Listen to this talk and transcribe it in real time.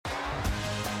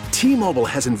T-Mobile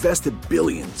has invested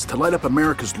billions to light up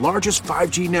America's largest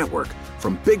 5G network,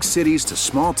 from big cities to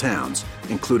small towns,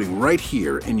 including right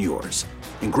here in yours.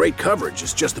 And great coverage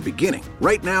is just the beginning.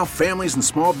 Right now, families and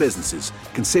small businesses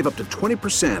can save up to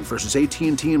 20% versus AT&T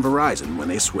and Verizon when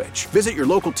they switch. Visit your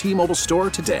local T-Mobile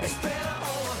store today.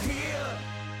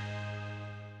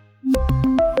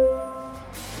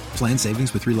 Plan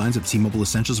savings with 3 lines of T-Mobile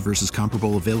Essentials versus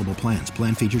comparable available plans.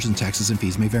 Plan features and taxes and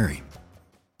fees may vary.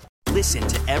 Listen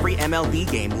to every MLB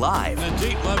game live. In the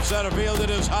deep left center field, it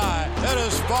is high, it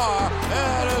is far,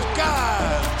 it is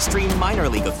gone. Stream minor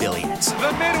league affiliates.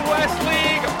 The Midwest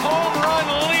League home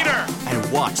run leader.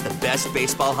 And watch the best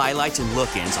baseball highlights and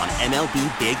look-ins on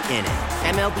MLB Big Inning.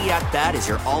 MLB At Bat is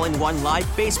your all-in-one live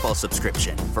baseball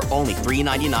subscription for only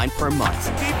 $3.99 per month.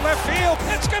 Deep left field,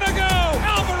 it's gonna go.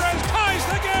 Alvarez ties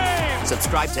the game.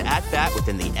 Subscribe to At Bat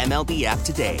within the MLB app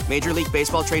today. Major League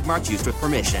Baseball trademarks used with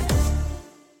permission.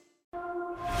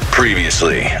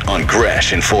 Previously on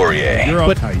Gresh and Fourier. You're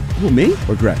uptight. Who, me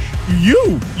or Gresh?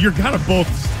 You're kind of both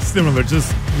similar,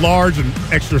 just large and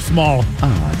extra small.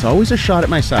 It's always a shot at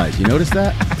my size. You notice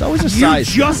that? It's always a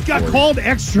size. You just got called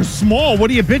extra small.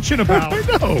 What are you bitching about?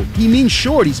 I know. He means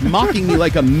short. He's mocking me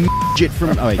like a midget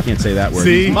from... Oh, I can't say that word.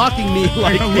 See? He's mocking me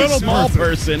like a little small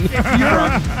person.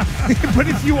 But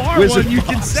if you are one, you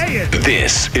can say it.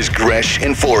 This is Gresh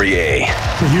and Fourier.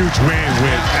 It's a huge win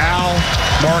when Al,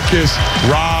 Marcus,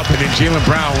 Rob, and then Jaylen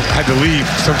Brown had to leave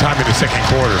sometime in the second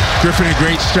quarter. Griffin, a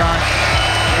great start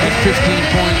at 15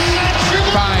 points,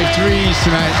 5 threes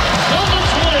tonight.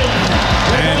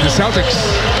 And the Celtics,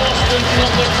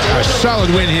 a solid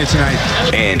win here tonight.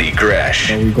 Andy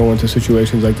Gresh. We go into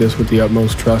situations like this with the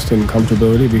utmost trust and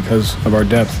comfortability because of our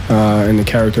depth and the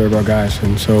character of our guys.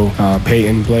 And so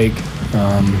Peyton, Blake,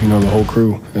 the whole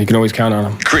crew, you can always count on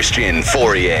them. Christian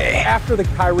Fourier. After the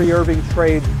Kyrie Irving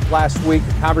trade last week,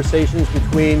 the conversations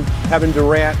between Kevin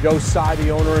Durant, Joe Tsai, the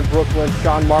owner in Brooklyn,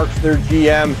 Sean Marks, their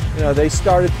GM, they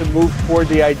started to move toward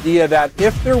the idea that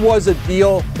if there was a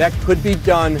deal that could be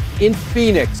done in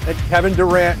Phoenix, that Kevin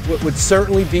Durant would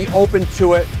certainly be open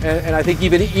to it, and I think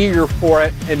even eager for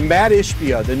it. And Matt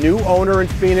Ishbia, the new owner in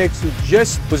Phoenix, who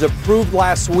just was approved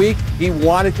last week, he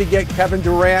wanted to get Kevin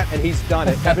Durant, and he's done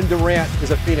it. Kevin Durant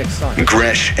is a Phoenix Sun.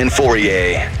 Gresh and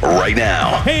Fourier right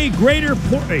now. Hey, Greater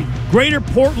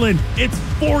Portland, it's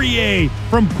Fourier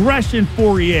from Gresh and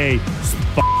Fourier.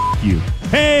 You.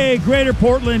 Hey, Greater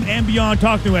Portland and beyond.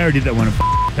 Talk to me. I already did that one.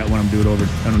 That one. I'm doing it over.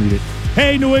 I don't need it.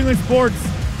 Hey, New England sports.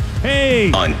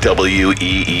 Hey. On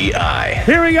WEEI.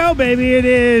 Here we go, baby. It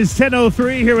is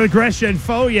 10:03 here with Gresh and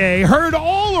Fourier. Heard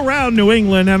all around New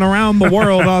England and around the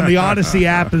world on the Odyssey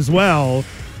app as well.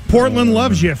 Portland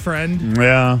loves you, friend.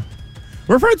 Yeah.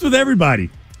 We're friends with everybody.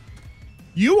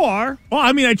 You are. Well,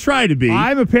 I mean, I try to be.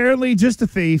 I'm apparently just a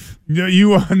thief. No,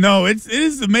 you are. No, it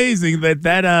is amazing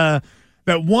that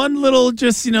one little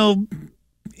just,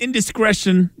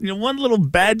 indiscretion, one little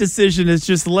bad decision has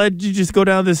just led you just go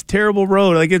down this terrible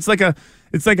road. Like it's like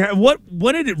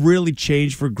when did it really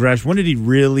change for Gresh? When did he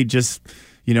really just,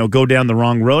 go down the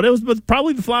wrong road? It was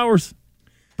probably the flowers.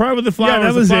 Probably the flowers. Yeah,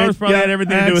 that was the flowers probably had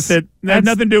everything to do with it. It had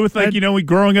nothing to do with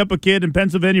growing up a kid in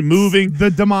Pennsylvania, moving. The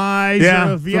demise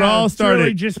of it all started.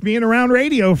 Really just being around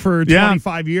radio for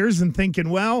 25 years and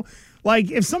thinking, well, like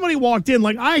if somebody walked in,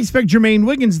 like I expect Jermaine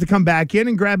Wiggins to come back in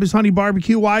and grab his honey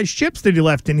barbecue wise chips that he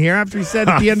left in here after he said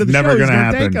at the end of the show he's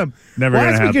going to take them. Never going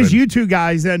to happen. That's because you two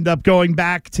guys end up going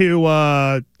back to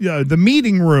the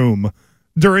meeting room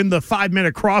during the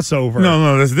 5-minute crossover.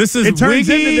 No, this is. It turns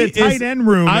into the tight end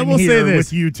room. I will say this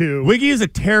with you two. Wiggy is a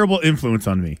terrible influence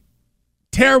on me.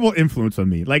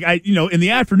 Like in the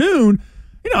afternoon,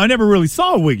 I never really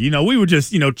saw Wiggy. We would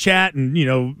just chat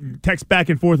and text back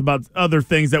and forth about other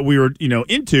things that we were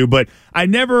into. But I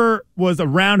never was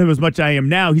around him as much as I am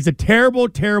now. He's a terrible,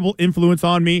 terrible influence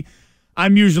on me.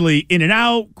 I'm usually in and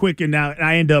out, quick and out, and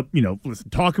I end up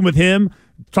talking with him,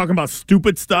 talking about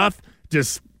stupid stuff,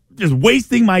 just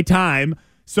wasting my time.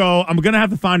 So I'm going to have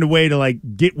to find a way to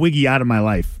get Wiggy out of my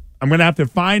life. I'm going to have to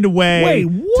find a way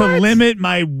to limit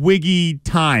my Wiggy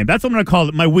time. That's what I'm going to call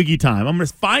it, my Wiggy time. I'm going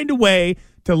to find a way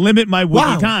to limit my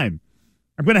Wiggy time.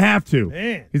 I'm going to have to.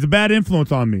 Man. He's a bad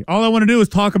influence on me. All I want to do is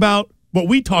talk about what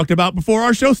we talked about before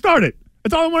our show started.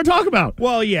 That's all I want to talk about.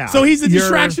 Well, yeah. So he's a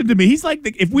distraction to me. He's like,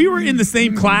 if we were in the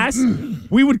same class,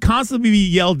 we would constantly be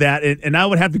yelled at, and I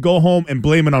would have to go home and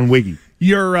blame it on Wiggy.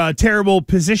 Your terrible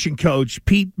position coach,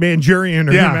 Pete Manjurian,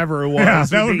 or whomever it was. Yeah,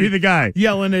 that would be the guy.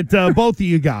 Yelling at both of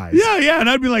you guys. Yeah, and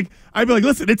I'd be like,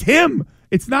 listen, it's him.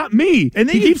 It's not me. And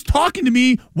then he keeps talking to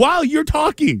me while you're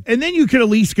talking. And then you could at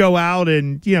least go out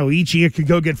and, each of you could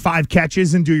go get 5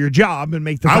 catches and do your job and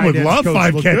make the I would tight ends love coach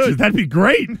 5 look catches. good. That'd be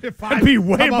great. That'd be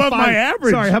way above my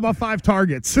average. Sorry, how about 5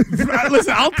 targets?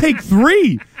 Listen, I'll take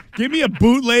 3. Give me a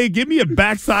bootleg, give me a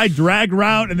backside drag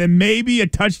route, and then maybe a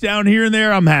touchdown here and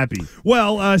there. I'm happy.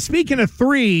 Well, speaking of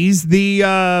threes, the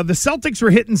Celtics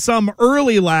were hitting some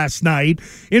early last night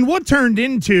in what turned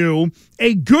into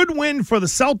a good win for the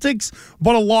Celtics,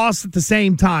 but a loss at the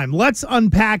same time. Let's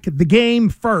unpack the game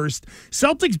first.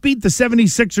 Celtics beat the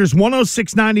 76ers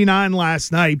 106-99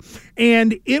 last night,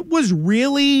 and it was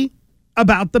really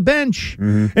about the bench.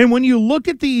 And when you look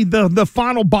at the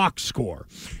final box score,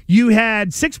 you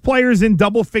had 6 players in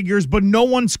double figures, but no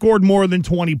one scored more than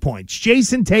 20 points.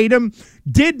 Jason Tatum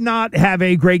did not have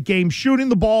a great game shooting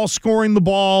the ball, scoring the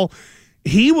ball.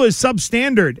 He was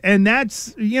substandard, and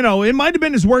that's, it might have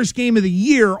been his worst game of the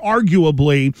year,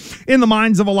 arguably, in the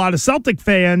minds of a lot of Celtic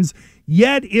fans,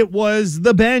 yet it was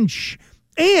the bench.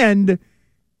 And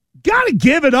got to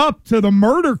give it up to the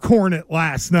murder cornet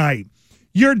last night.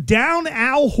 You're down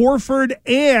Al Horford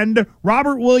and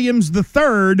Robert Williams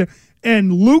III,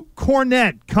 and Luke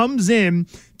Cornett comes in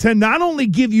to not only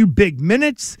give you big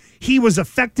minutes, he was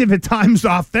effective at times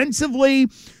offensively.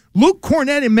 Luke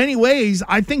Cornett, in many ways,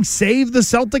 I think saved the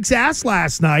Celtics' ass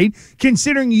last night,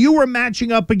 considering you were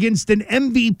matching up against an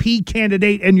MVP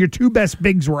candidate and your 2 best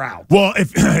bigs were out. Well,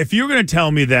 if you're going to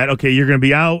tell me that, okay, you're going to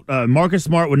be out, Marcus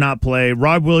Smart would not play,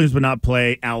 Rob Williams would not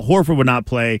play, Al Horford would not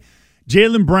play,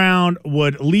 Jaylen Brown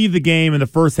would leave the game in the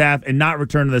first half and not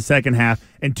return to the second half.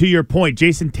 And to your point,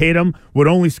 Jason Tatum would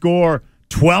only score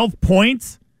 12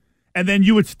 points, and then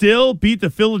you would still beat the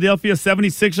Philadelphia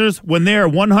 76ers when they're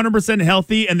 100%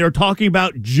 healthy and they're talking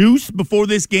about juice before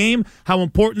this game, how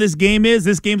important this game is.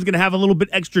 This game's going to have a little bit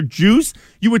extra juice.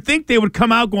 You would think they would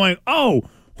come out going, oh,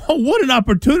 what an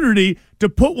opportunity to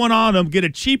put one on them, get a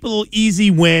cheap little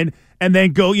easy win, and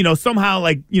then go, somehow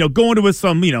go into with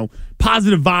some,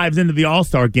 positive vibes into the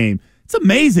All-Star game. It's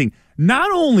amazing.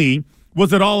 Not only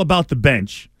was it all about the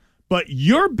bench, but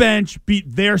your bench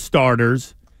beat their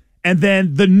starters, and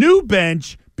then the new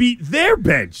bench beat their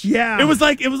bench. Yeah. It was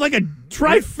like a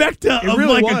trifecta of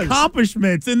really was.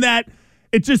 accomplishments, in that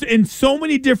it just, in so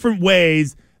many different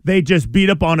ways, they just beat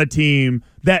up on a team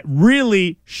that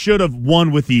really should have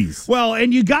won with ease. Well,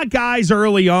 and you got guys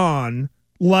early on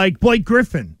like Blake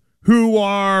Griffin, who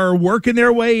are working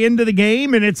their way into the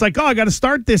game, and it's like, I got to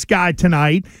start this guy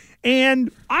tonight.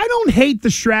 And I don't hate the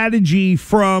strategy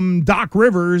from Doc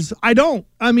Rivers. I don't.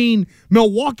 I mean,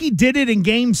 Milwaukee did it in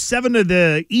Game 7 of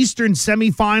the Eastern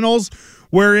semifinals,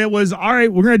 where it was, all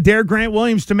right, we're going to dare Grant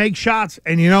Williams to make shots.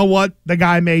 And you know what? The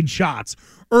guy made shots.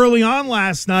 Early on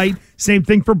last night, same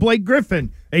thing for Blake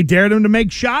Griffin. They dared him to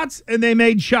make shots, and they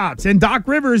made shots. And Doc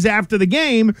Rivers, after the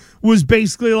game, was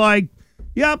basically like,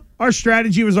 yep, our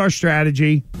strategy was our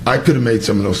strategy. I could have made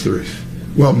some of those threes.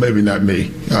 Well, maybe not me.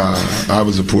 I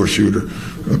was a poor shooter.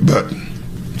 But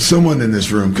someone in this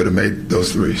room could have made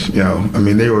those threes.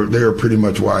 They were pretty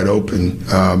much wide open.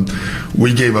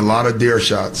 We gave a lot of dare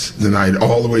shots tonight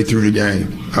all the way through the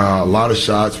game. A lot of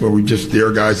shots where we just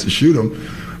dare guys to shoot them.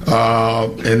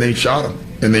 And they shot them,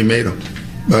 and they made them.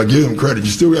 Give them credit.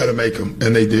 You still got to make them,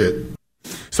 and they did.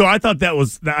 So I thought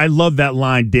I love that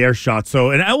line, dare shot.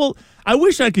 So, and I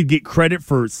wish I could get credit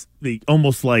for the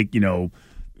almost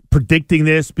predicting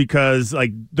this, because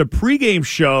the pregame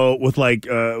show with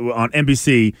on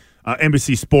NBC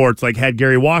Sports had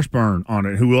Gary Washburn on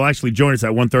it, who will actually join us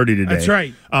at 1:30 today. That's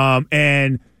right.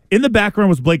 And in the background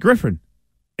was Blake Griffin,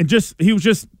 and he was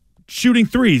just shooting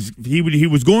threes. He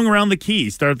was going around the key.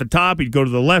 Start at the top, he'd go to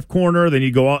the left corner, then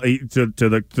he'd go to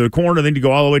the corner, then he'd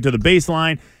go all the way to the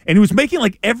baseline, and he was making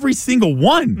every single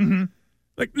one. Mm-hmm.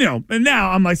 And now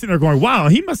I'm sitting there going, wow,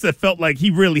 he must have felt like he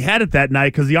really had it that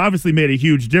night, because he obviously made a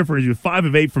huge difference. He was 5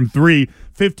 of 8 from 3,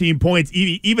 15 points.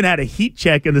 He even had a heat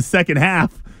check in the second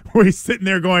half where he's sitting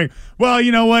there going, well,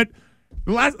 you know what?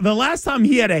 The last time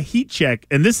he had a heat check,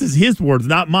 and this is his words,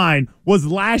 not mine, was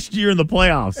last year in the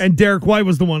playoffs. And Derek White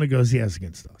was the one who goes, yes,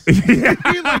 against us. He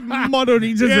muttered.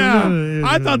 He just,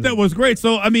 I thought that was great.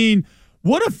 So,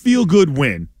 what a feel-good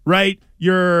win, right?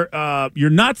 You're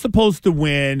not supposed to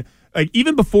win.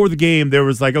 Even before the game, there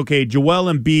was okay,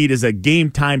 Joel Embiid is a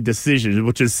game-time decision,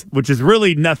 which is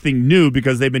really nothing new,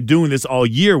 because they've been doing this all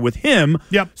year with him.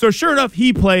 Yep. So sure enough,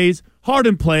 he plays,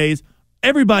 Harden plays,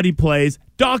 everybody plays.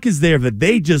 Doc is there, but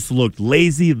they just looked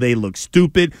lazy. They look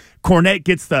stupid. Cornette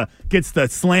gets the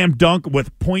slam dunk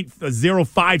with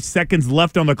 0.05 seconds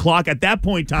left on the clock. At that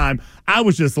point in time, I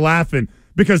was just laughing,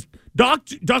 because Doc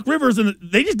Rivers,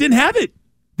 they just didn't have it.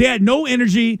 They had no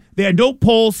energy. They had no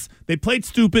pulse. They played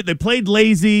stupid. They played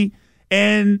lazy.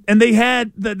 And they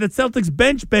had the Celtics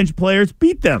bench players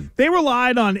beat them. They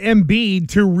relied on Embiid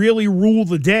to really rule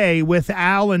the day with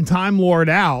Al and Time Lord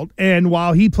out. And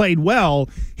while he played well,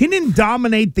 he didn't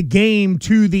dominate the game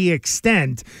to the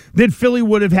extent that Philly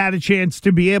would have had a chance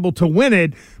to be able to win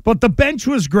it. But the bench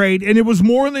was great, and it was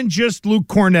more than just Luke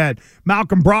Cornett.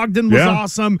 Malcolm Brogdon was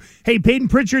awesome. Hey, Peyton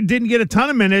Pritchard didn't get a ton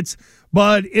of minutes,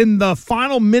 but in the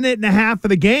final minute and a half of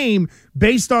the game,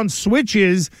 based on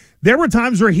switches, there were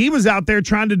times where he was out there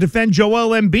trying to defend Joel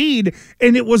Embiid,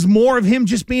 and it was more of him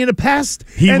just being a pest.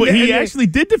 He actually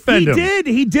did defend him.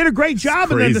 He did a great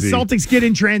job, and then the Celtics get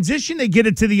in transition. They get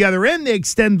it to the other end. They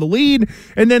extend the lead,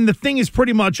 and then the thing is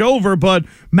pretty much over. But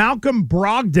Malcolm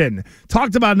Brogdon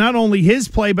talked about not only his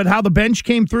play, but how the bench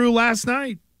came through last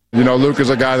night. You know, Luke is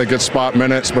a guy that gets spot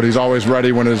minutes, but he's always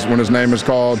ready when his name is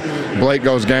called. Blake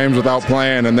goes games without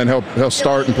playing, and then he'll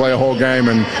start and play a whole game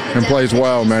and plays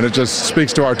well, man. It just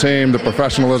speaks to our team, the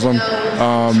professionalism,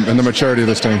 and the maturity of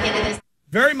this team.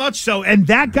 Very much so, and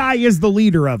that guy is the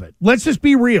leader of it. Let's just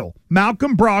be real.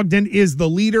 Malcolm Brogdon is the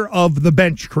leader of the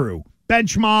bench crew.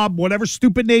 Bench mob, whatever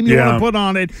stupid name you want to put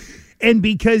on it. And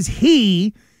because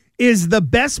he is the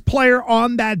best player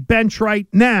on that bench right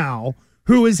now,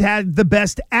 who has had the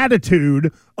best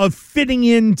attitude of fitting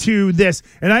into this.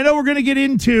 And I know we're going to get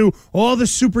into all the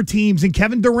super teams and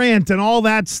Kevin Durant and all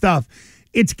that stuff.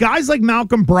 It's guys like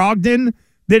Malcolm Brogdon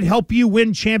that help you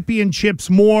win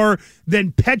championships more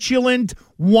than petulant,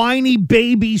 whiny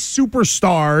baby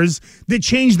superstars that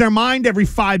change their mind every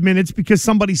 5 minutes because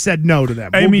somebody said no to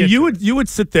them. I mean, you would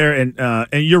sit there and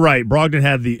you're right. Brogdon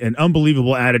had an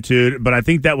unbelievable attitude, but I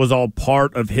think that was all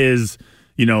part of his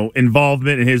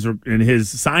involvement in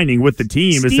his signing with the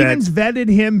team. Stevens vetted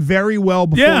him very well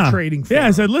before trading for him.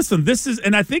 I said, listen,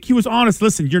 and I think he was honest.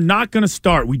 Listen, you're not going to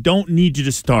start. We don't need you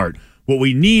to start. What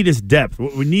we need is depth.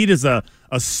 What we need is a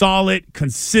solid,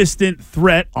 consistent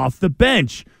threat off the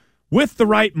bench with the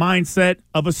right mindset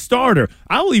of a starter.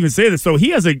 I will even say this. So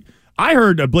I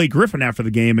heard Blake Griffin after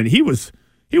the game, and he was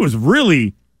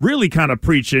really, really kind of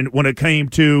preaching when it came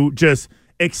to just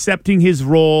accepting his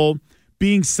role,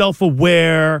 being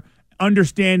self-aware,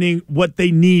 understanding what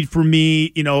they need from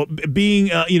me, being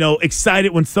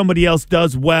excited when somebody else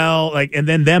does well, and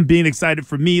then them being excited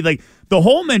for me. Like, the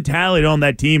whole mentality on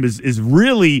that team is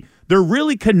really, they're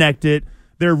really connected.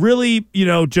 They're really,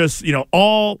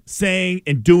 all saying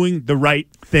and doing the right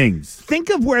things.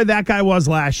 Think of where that guy was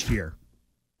last year.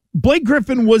 Blake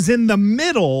Griffin was in the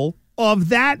middle of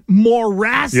that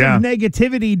morass of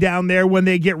negativity down there when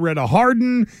they get rid of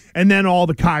Harden and then all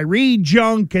the Kyrie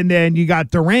junk, and then you got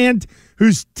Durant,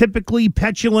 who's typically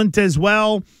petulant as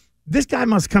well. This guy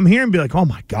must come here and be like, oh,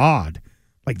 my God.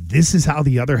 Like, this is how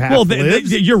the other half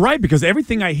lives? You're right, because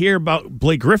everything I hear about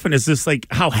Blake Griffin is just like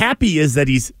how happy he is that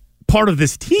he's part of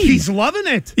this team. He's loving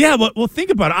it. Yeah, but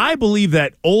think about it. I believe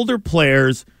that older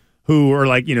players who are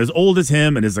as old as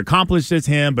him and as accomplished as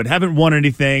him but haven't won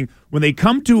anything, when they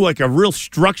come to a real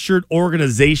structured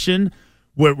organization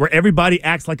where everybody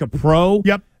acts like a pro,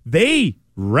 they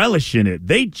relish in it.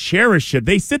 They cherish it.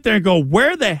 They sit there and go,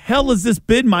 where the hell has this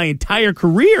been my entire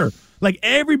career? Like,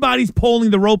 everybody's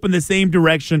pulling the rope in the same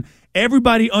direction.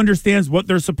 Everybody understands what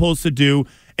they're supposed to do,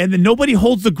 and then nobody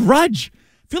holds a grudge.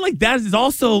 I feel like that is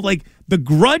also like the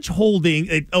grudge holding.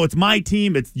 It's my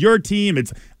team. It's your team.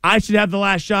 I should have the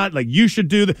last shot. Like, you should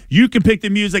do you can pick the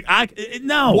music.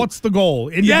 No. What's the goal?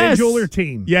 Individual or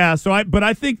team? Yeah. But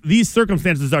I think these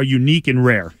circumstances are unique and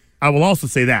rare. I will also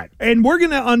say that. And we're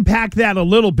going to unpack that a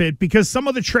little bit, because some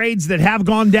of the trades that have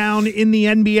gone down in the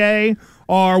NBA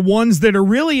are ones that are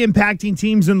really impacting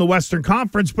teams in the Western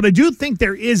Conference. But I do think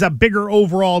there is a bigger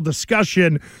overall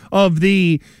discussion of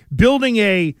the building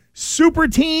a super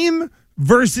team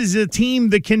versus a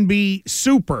team that can be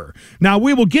super. Now,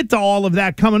 we will get to all of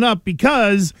that coming up,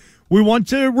 because we want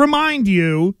to remind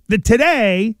you that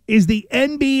today is the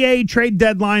NBA trade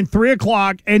deadline, 3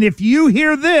 o'clock. And if you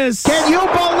hear this, can you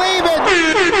believe it?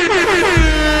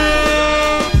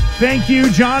 Thank you,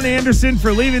 John Anderson,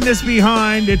 for leaving this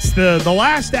behind. It's the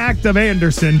last act of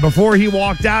Anderson before he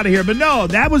walked out of here. But no,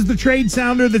 that was the trade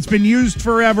sounder that's been used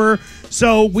forever.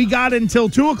 So we got until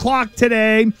 2 o'clock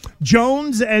today.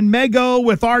 Jones and Mego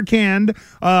with Arcand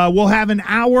will have an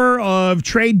hour of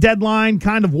trade deadline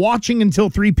kind of watching until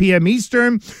 3 p.m.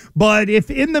 Eastern. But if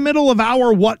in the middle of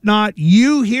our whatnot,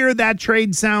 you hear that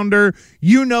trade sounder,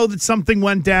 you know that something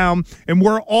went down, and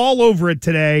we're all over it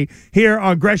today here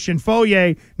on Gresh and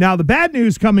Fauria. Now, Now, the bad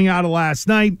news coming out of last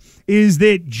night is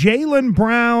that Jaylen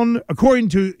Brown, according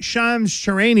to Shams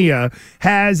Charania,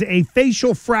 has a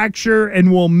facial fracture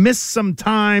and will miss some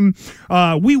time.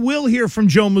 We will hear from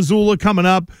Joe Mazzulla coming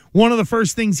up. One of the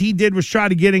first things he did was try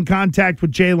to get in contact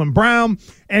with Jaylen Brown.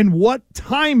 And what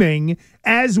timing,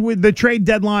 as with the trade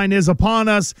deadline is upon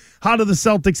us, how do the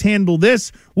Celtics handle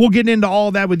this? We'll get into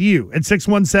all that with you at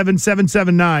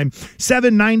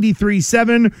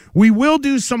 617-779-7937. We will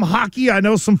do some hockey. I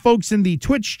know some folks in the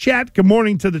Twitch chat. Good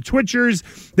morning to the Twitchers.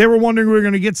 They were wondering we were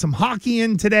going to get some hockey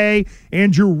in today.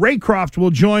 Andrew Raycroft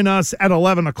will join us at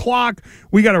 11 o'clock.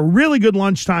 We got a really good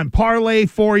lunchtime parlay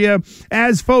for you.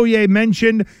 As Foyer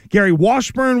mentioned, Gary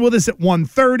Washburn with us at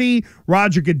 1:30.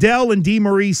 Roger Goodell and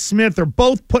DeMaurice Smith are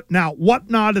both putting out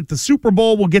Whatnot at the Super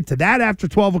Bowl. We'll get to that after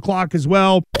 12 o'clock as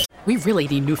well. We really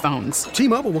need new phones.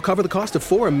 T-Mobile will cover the cost of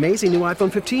 4 amazing new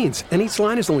iPhone 15s, and each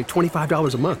line is only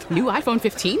 $25 a month. New iPhone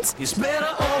 15s? It's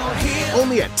better over here.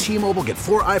 Only at T-Mobile, get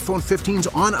 4 iPhone 15s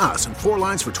on us and 4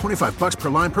 lines for $25 per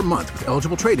line per month with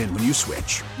eligible trade-in when you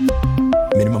switch.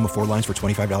 Minimum of 4 lines for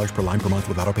 $25 per line per month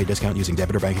with autopay discount using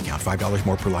debit or bank account. $5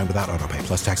 more per line without autopay,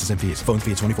 plus taxes and fees. Phone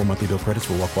fee at 24 monthly bill credits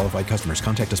for well-qualified customers.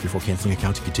 Contact us before canceling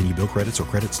account to continue bill credits or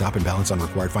credit stop and balance on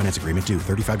required finance agreement due.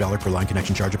 $35 per line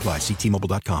connection charge applies. See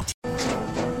T-Mobile.com.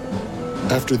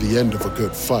 After the end of a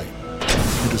good fight,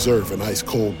 you deserve an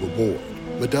ice-cold reward.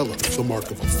 Modelo is the mark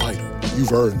of a fighter.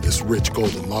 You've earned this rich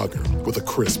golden lager with a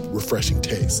crisp, refreshing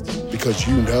taste. Because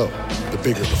you know, the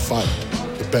bigger the fight,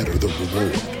 the better the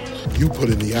reward. You put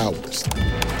in the hours,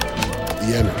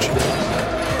 the energy,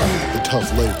 the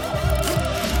tough labor.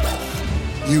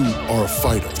 You are a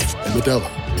fighter, and Modelo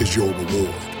is your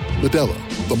reward. Modelo,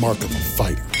 the mark of a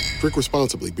fighter. Drink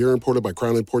responsibly. Beer imported by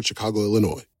Crown Imports, Chicago,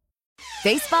 Illinois.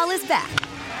 Baseball is back,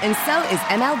 and so is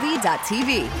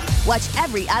MLB.tv. Watch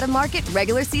every out-of-market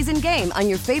regular season game on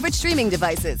your favorite streaming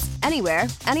devices, anywhere,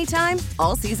 anytime,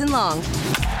 all season long.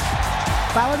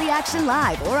 Follow the action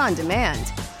live or on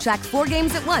demand. Track 4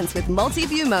 games at once with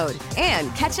multi-view mode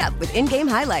and catch up with in-game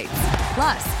highlights.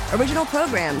 Plus, original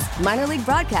programs, minor league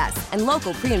broadcasts, and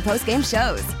local pre- and post-game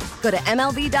shows. Go to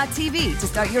MLB.tv to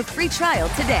start your free trial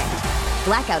today.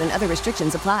 Blackout and other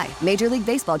restrictions apply. Major League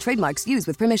Baseball trademarks used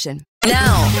with permission.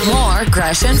 Now, more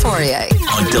Gresh and Fourier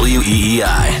on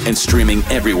WEEI and streaming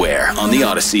everywhere on the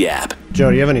Odyssey app. Joe,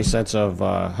 do you have any sense of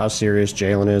how serious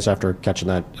Jaylen is after catching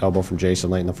that elbow from Jason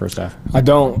late in the first half? I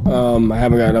don't. I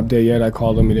haven't got an update yet. I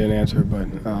called him. He didn't answer, but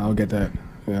I'll get that,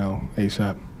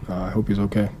 ASAP. I hope he's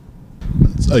okay.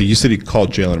 You said he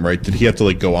called Jaylen, right? Did he have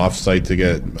to go off site to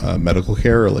get medical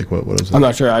care, or what was it? I'm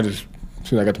not sure. As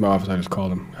soon as I got to my office, I just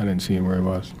called him. I didn't see him where he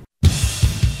was.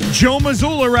 Joe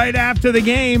Mazzulla right after the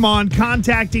game on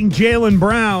contacting Jaylen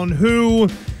Brown, who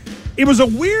it was a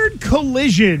weird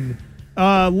collision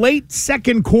late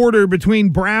second quarter between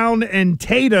Brown and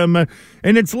Tatum,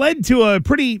 and it's led to a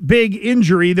pretty big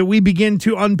injury that we begin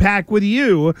to unpack with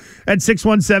you at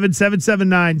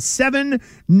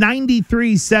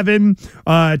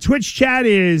 617-779-7937. Twitch chat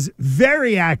is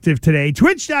very active today.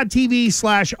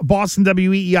 Twitch.tv/Boston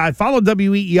WEEI. Follow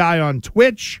WEEI on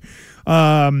Twitch.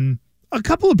 A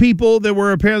couple of people that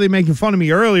were apparently making fun of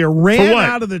me earlier ran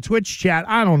out of the Twitch chat.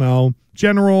 I don't know.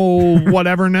 General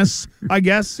whateverness, I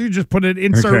guess. You just put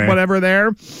insert whatever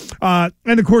there. And,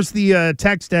 of course, the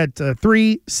text at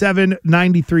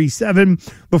 37937.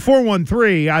 The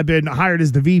 413, I've been hired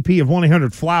as the VP of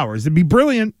 1-800-Flowers. It'd be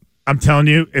brilliant. I'm telling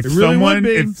you, if really someone,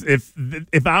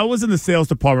 if I was in the sales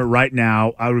department right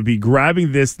now, I would be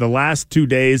grabbing this the last 2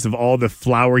 days of all the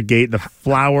flower gate, the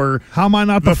flower. How am I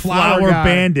not the flower guy?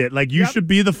 Bandit? You should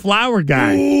be the flower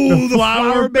guy. Ooh, the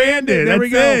flower bandit. There That's we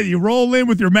go. it. You roll in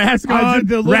with your mask on,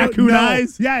 raccoon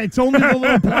eyes. Yeah, it's only the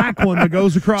little black one that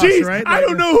goes across, Jeez, right? I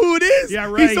don't know who it is. Yeah,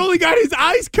 right. He's only got his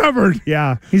eyes covered.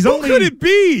 Yeah. Who could it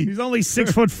be? He's only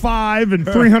 6'5" and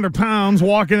 300 pounds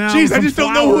walking out. Jeez, I just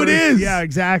don't know who it is. Yeah,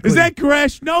 exactly. Is that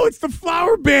Gresh? No, it's the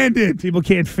flower bandit. People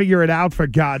can't figure it out, for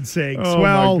God's sakes. Oh,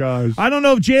 well, my gosh. I don't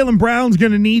know if Jaylen Brown's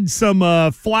going to need some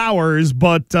flowers,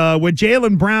 but with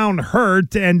Jaylen Brown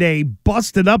hurt and a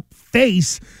busted up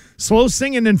face, slow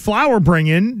singing and flower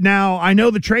bringing. Now, I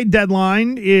know the trade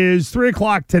deadline is 3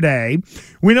 o'clock today.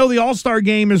 We know the All-Star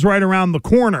game is right around the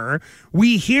corner.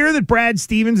 We hear that Brad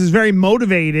Stevens is very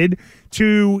motivated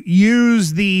to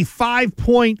use the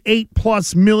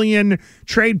 $5.8+ million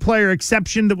trade player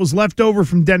exception that was left over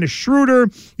from Dennis Schroeder.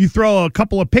 You throw a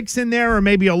couple of picks in there or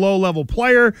maybe a low-level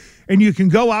player, and you can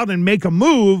go out and make a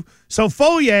move. So,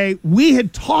 Fourier, we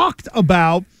had talked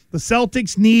about the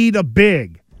Celtics need a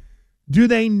big. Do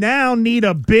they now need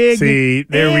a big See,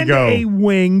 there we go. a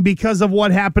wing because of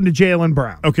what happened to Jaylen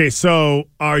Brown? Okay, so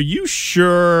are you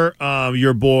sure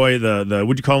your boy, the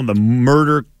what'd you call him, the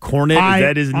murder cornet? Is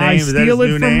that his name? I Is that his steal it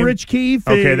new from name? Rich Keefe.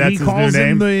 Okay, that's he his calls new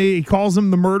him name. he calls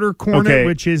him the murder cornet, Okay.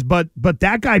 which is but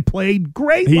that guy played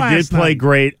great. He last did play night.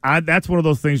 great. That's one of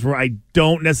those things where I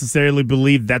don't necessarily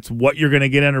believe that's what you're going to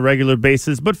get on a regular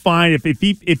basis. But fine,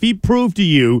 if he proved to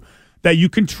you that you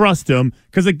can trust him,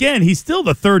 because again, he's still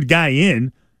the third guy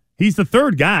in. He's the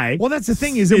third guy. Well, that's the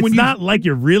thing is that it's when not like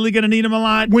you're really going to need him a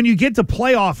lot. When you get to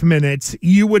playoff minutes,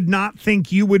 you would not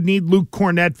think you would need Luke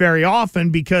Cornett very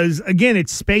often because, again,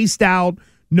 it's spaced out,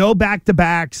 no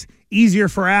back-to-backs, easier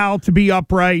for Al to be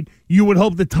upright. You would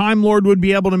hope the Time Lord would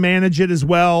be able to manage it as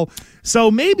well.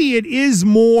 So maybe it is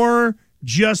more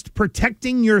just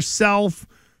protecting yourself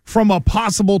from a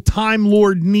possible Time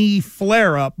Lord knee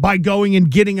flare-up by going and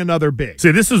getting another big.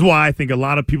 See, this is why I think a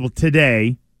lot of people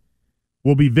today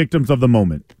will be victims of the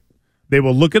moment. They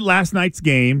will look at last night's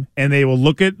game and they will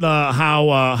look at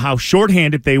how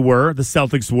shorthanded they were. The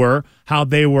Celtics were, how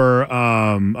they were,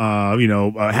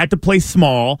 had to play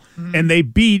small, and they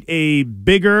beat a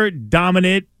bigger,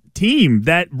 dominant team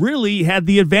that really had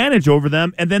the advantage over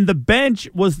them. And then the bench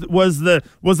was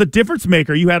the difference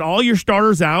maker. You had all your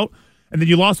starters out, and then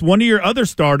you lost one of your other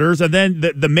starters, and then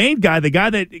the main guy, the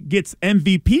guy that gets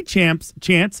MVP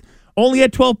chance, only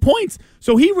had 12 points.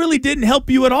 So he really didn't help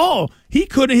you at all. He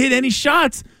couldn't hit any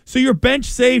shots, so your bench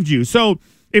saved you. So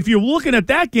if you're looking at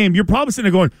that game, you're probably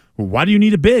sitting there going, well, why do you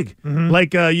need a big?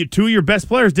 Like two of your best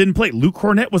players didn't play. Luke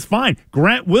Cornett was fine.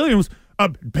 Grant Williams,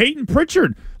 Peyton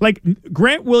Pritchard. Like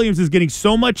Grant Williams is getting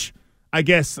so much, I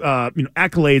guess,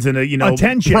 accolades and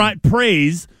attention,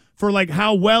 praise for like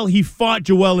how well he fought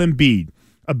Joel Embiid,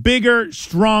 a bigger,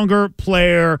 stronger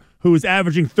player who is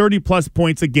averaging 30-plus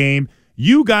points a game.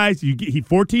 You guys, he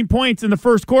 14 points in the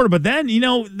first quarter, but then,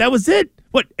 that was it.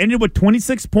 What, ended with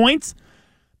 26 points?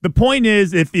 The point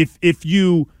is, if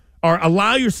you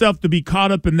allow yourself to be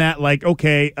caught up in that, like,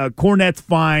 okay, Cornet's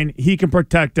fine, he can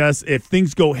protect us. If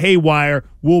things go haywire,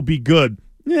 we'll be good.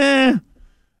 I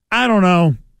don't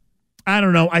know.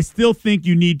 I still think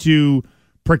you need to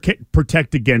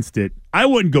protect against it. I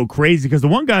wouldn't go crazy because the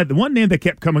one name that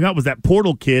kept coming up was that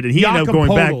Portal kid, and he ended up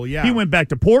going back. Yeah. He went back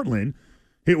to Portland.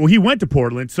 He went to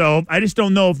Portland, so I just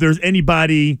don't know if there's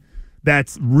anybody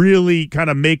that's really kind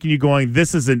of making you going,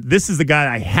 this is the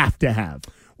guy I have to have.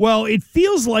 Well, it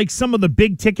feels like some of the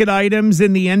big ticket items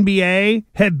in the NBA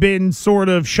have been sort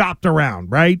of shopped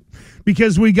around, right?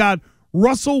 Because we got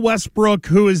Russell Westbrook,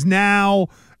 who is now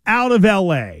out of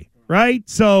LA, right?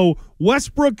 So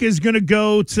Westbrook is going to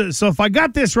go to, so if I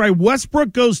got this right,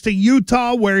 Westbrook goes to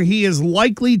Utah where he is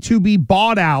likely to be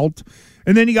bought out.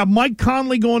 And then you got Mike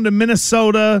Conley going to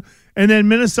Minnesota, and then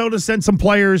Minnesota sent some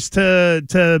players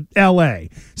to L.A.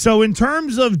 So in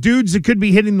terms of dudes that could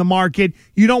be hitting the market,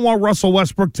 you don't want Russell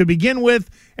Westbrook to begin with,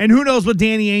 and who knows what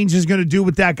Danny Ainge is going to do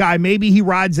with that guy. Maybe he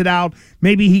rides it out.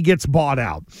 Maybe he gets bought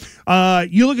out.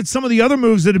 You look at some of the other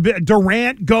moves that have been,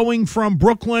 Durant going from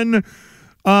Brooklyn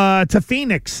to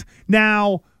Phoenix.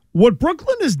 Now, what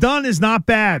Brooklyn has done is not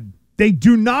bad. They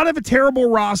do not have a terrible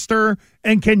roster,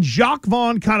 and can Jacques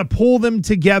Vaughn kind of pull them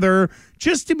together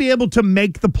just to be able to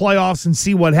make the playoffs and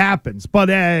see what happens?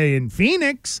 But in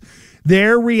Phoenix,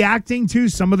 they're reacting to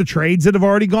some of the trades that have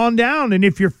already gone down. And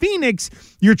if you're Phoenix,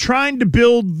 you're trying to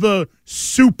build the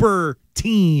super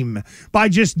team by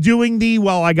just doing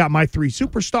I got my 3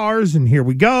 superstars, and here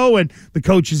we go, and the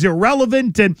coach is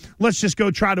irrelevant, and let's just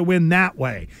go try to win that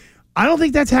way. I don't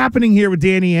think that's happening here with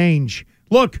Danny Ainge.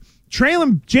 Look,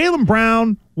 Jaylen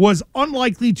Brown was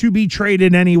unlikely to be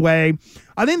traded anyway.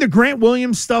 I think the Grant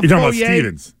Williams stuff. You're talking about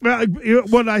Stevens.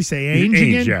 What did I say? Ainge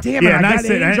again? Yeah. Damn it, I got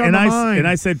Ainge on my mind. And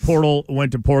I said Portal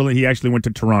went to Portland. He actually went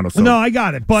to Toronto. So no, I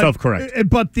got it. But self-correct.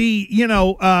 But the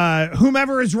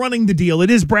whomever is running the deal, it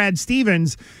is Brad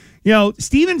Stevens.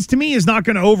 Stevens to me is not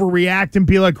going to overreact and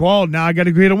be like, well, now I got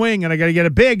to get a wing and I got to get a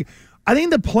big. I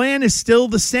think the plan is still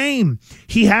the same.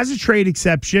 He has a trade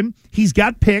exception. He's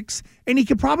got picks, and he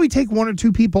could probably take 1 or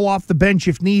 2 people off the bench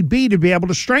if need be to be able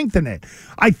to strengthen it.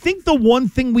 I think the one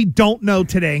thing we don't know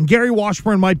today, and Gary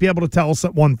Washburn might be able to tell us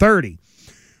at 1:30,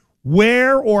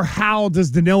 where or how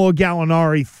does Danilo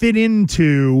Gallinari fit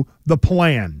into the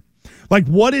plan? Like,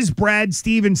 what is Brad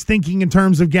Stevens thinking in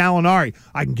terms of Gallinari?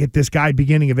 I can get this guy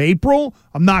beginning of April.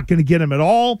 I'm not going to get him at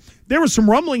all. There were some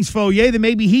rumblings, Foyer, that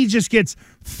maybe he just gets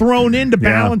thrown in to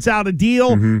balance out a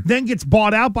deal, then gets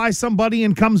bought out by somebody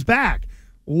and comes back.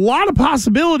 A lot of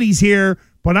possibilities here,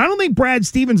 but I don't think Brad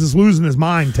Stevens is losing his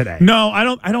mind today. No, I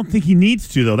don't think he needs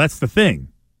to, though. That's the thing.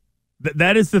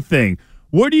 That is the thing.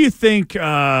 Where do you think,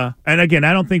 and again,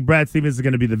 I don't think Brad Stevens is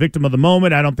going to be the victim of the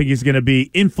moment. I don't think he's going to be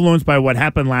influenced by what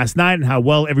happened last night and how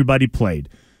well everybody played.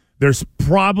 There's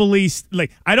probably,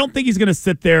 I don't think he's going to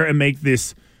sit there and make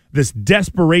this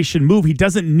desperation move. He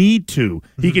doesn't need to.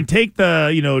 Mm-hmm. He can take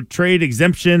the, trade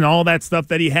exemption and all that stuff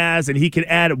that he has, and he can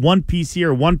add one piece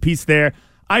here, one piece there.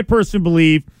 I personally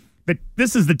believe that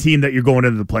this is the team that you're going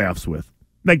into the playoffs with.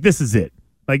 This is it.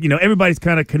 Everybody's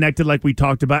kind of connected like we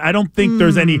talked about. I don't think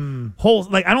there's any holes.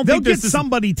 I don't They'll think get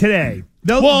somebody today.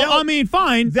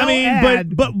 Fine.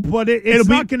 But it's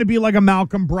not going to be like a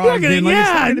Malcolm Brogdon.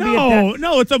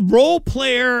 It's a role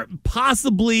player,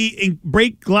 possibly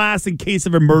break glass in case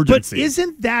of emergency. But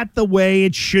isn't that the way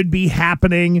it should be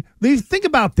happening? Think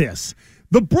about this.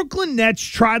 The Brooklyn Nets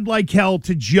tried like hell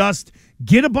to just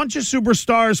get a bunch of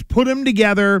superstars, put them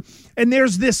together, and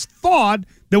there's this thought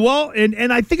that,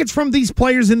 and I think it's from these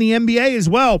players in the NBA as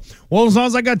well. Well, as long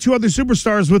as I got two other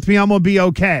superstars with me, I'm going to be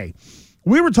okay.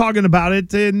 We were talking about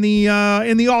it in the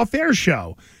off-air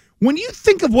show. When you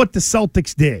think of what the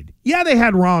Celtics did, they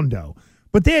had Rondo,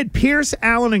 but they had Pierce,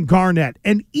 Allen, and Garnett,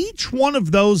 and each one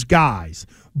of those guys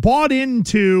bought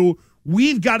into,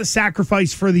 we've got to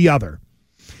sacrifice for the other.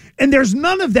 And there's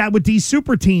none of that with these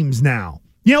super teams now.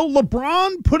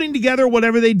 LeBron putting together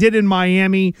whatever they did in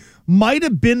Miami might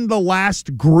have been the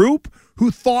last group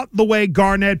who thought the way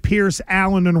Garnett, Pierce,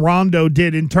 Allen, and Rondo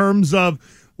did in terms of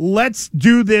let's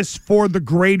do this for the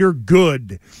greater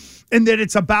good, and that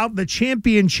it's about the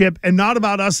championship and not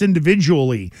about us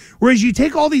individually. Whereas you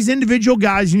take all these individual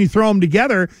guys and you throw them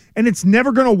together, and it's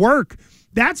never going to work.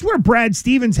 That's where Brad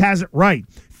Stevens has it right.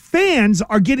 Fans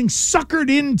are getting suckered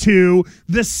into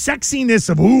the sexiness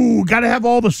of, got to have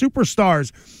all the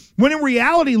superstars. When in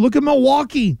reality, look at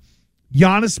Milwaukee.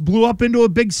 Giannis blew up into a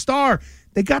big star.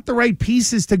 They got the right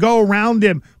pieces to go around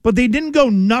him, but they didn't go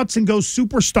nuts and go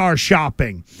superstar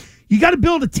shopping. You got to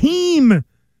build a team. It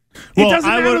doesn't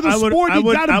matter the sport. You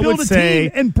got to build a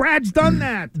team, and Brad's done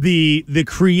that. The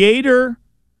creator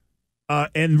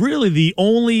and really the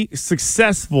only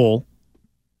successful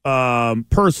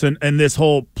person in this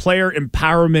whole player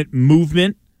empowerment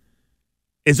movement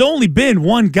has only been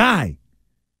one guy.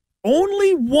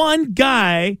 Only one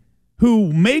guy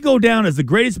who may go down as the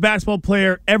greatest basketball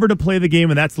player ever to play the game,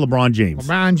 and that's LeBron James.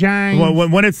 LeBron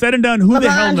James. When it's said and done, who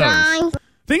the hell knows?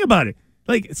 Think about it.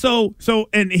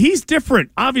 And he's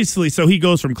different, obviously. So he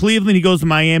goes from Cleveland, he goes to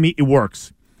Miami, it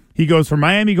works. He goes from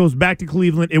Miami, goes back to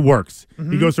Cleveland, it works.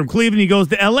 Mm-hmm. He goes from Cleveland, he goes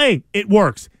to L.A., it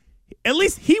works. At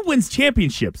least he wins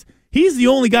championships. He's the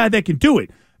only guy that can do it.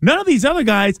 None of these other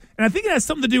guys, and I think it has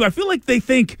something to do, I feel like they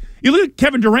think, you look at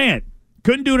Kevin Durant,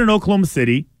 couldn't do it in Oklahoma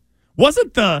City. Was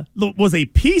a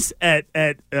piece for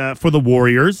the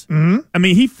Warriors. Mm-hmm. I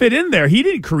mean, he fit in there. He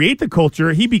didn't create the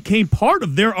culture. He became part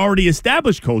of their already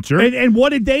established culture. And what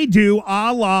did they do?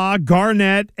 A la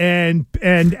Garnett and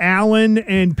Allen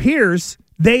and Pierce,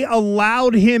 they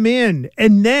allowed him in.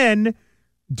 And then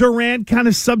Durant kind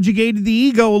of subjugated the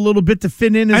ego a little bit to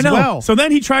fit in as well. So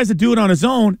then he tries to do it on his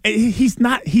own. He's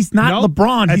not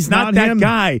LeBron. He's not that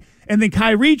guy. And then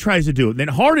Kyrie tries to do it. And then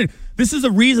Harden. This is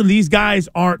the reason these guys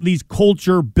aren't these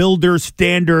culture builder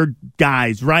standard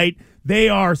guys, right? They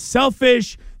are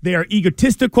selfish. They are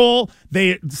egotistical.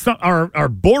 They are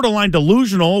borderline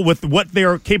delusional with what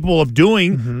they're capable of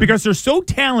doing because they're so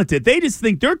talented. They just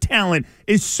think their talent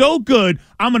is so good.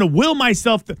 I'm going to will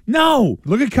myself to. No.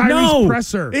 Look at Kyrie's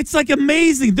presser. It's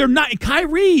amazing. They're not.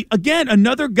 Kyrie, again,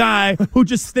 another guy who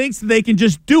just thinks they can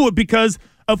just do it because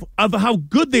of how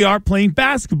good they are playing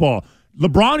basketball.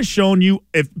 LeBron has shown you,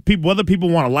 whether people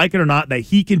want to like it or not, that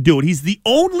he can do it. He's the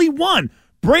only one.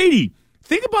 Brady,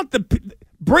 think about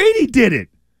Brady did it.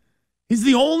 He's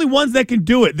the only ones that can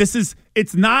do it.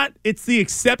 It's the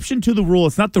exception to the rule.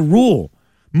 It's not the rule.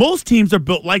 Most teams are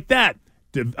built like that.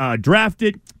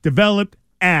 Drafted, developed,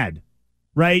 add,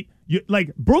 right?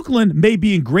 Brooklyn may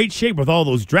be in great shape with all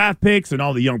those draft picks and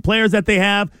all the young players that they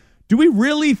have. Do we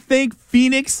really think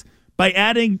Phoenix, by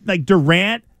adding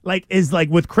Durant, is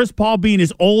with Chris Paul being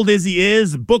as old as he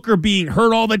is, Booker being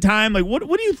hurt all the time, what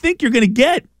do you think you're going to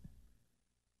get?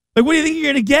 What do you think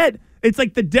you're going to get? It's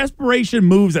the desperation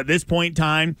moves at this point in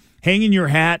time, hanging your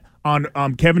hat on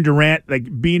Kevin Durant,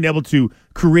 being able to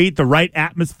create the right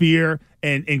atmosphere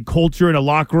and culture in a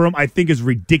locker room, I think is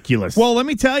ridiculous. Well, let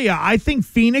me tell you, I think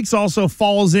Phoenix also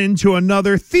falls into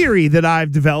another theory that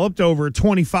I've developed over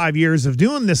 25 years of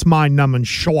doing this mind-numbing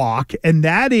schlock, and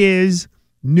that is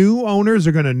new owners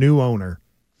are going to new owner.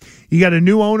 You got a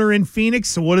new owner in Phoenix,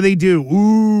 so what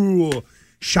do?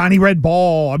 shiny red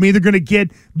ball. I'm either going to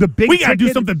get the big We got to ticket.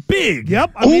 do something big.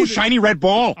 Yep. Shiny red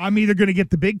ball. I'm either going to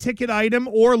get the big ticket item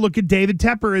or look at David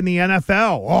Tepper in the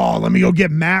NFL. Oh, let me go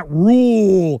get Matt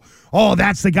Rule. Oh,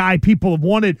 that's the guy people have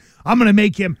wanted. I'm going to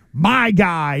make him my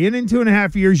guy. And in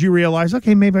 2.5 years, you realize,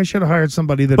 okay, maybe I should have hired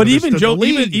somebody that. But even understood the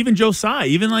league. even Joe Tsai,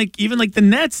 even like the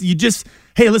Nets, you just,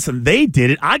 hey, listen, they did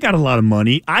it. I got a lot of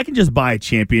money. I can just buy a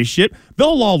championship.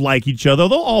 They'll all like each other.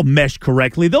 They'll all mesh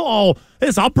correctly. I'll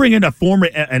bring in an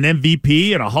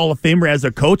MVP and a Hall of Famer as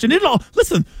a coach, and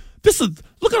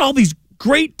look at all these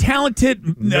great, talented,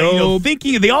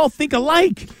 thinking. They all think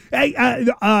alike. Hey,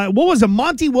 what was it?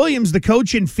 Monty Williams, the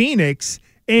coach in Phoenix,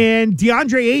 and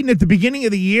DeAndre Ayton at the beginning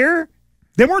of the year,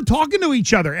 they weren't talking to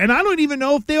each other, and I don't even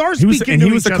know if they are speaking to each other.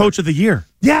 He was the coach of the year.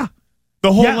 Yeah.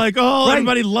 The whole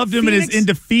everybody loved him Phoenix, and is in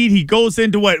defeat. He goes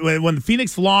into when the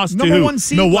Phoenix lost number to 1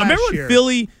 seed Remember last when year.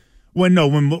 Philly when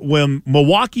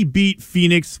Milwaukee beat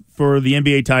Phoenix for the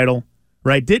NBA title,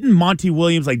 right? Didn't Monty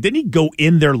Williams didn't he go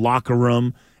in their locker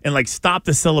room and stop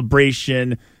the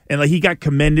celebration and he got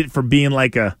commended for being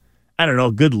a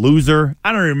good loser?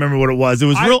 I don't remember what it was. It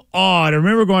was real odd. I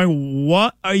remember going,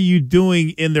 what are you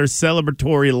doing in their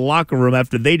celebratory locker room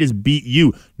after they just beat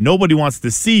you? Nobody wants to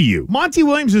see you. Monty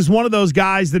Williams is one of those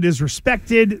guys that is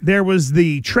respected. There was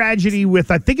the tragedy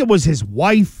with, I think it was his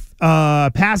wife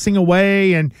passing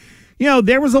away. And,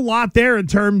 there was a lot there in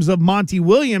terms of Monty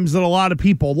Williams that a lot of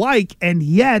people like. And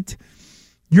yet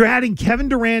you're adding Kevin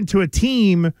Durant to a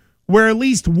team where at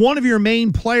least one of your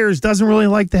main players doesn't really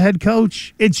like the head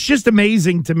coach. It's just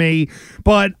amazing to me.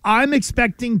 But I'm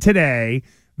expecting today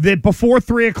that before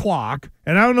 3 o'clock,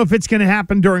 and I don't know if it's going to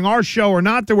happen during our show or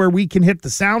not to where we can hit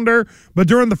the sounder, but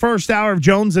during the first hour of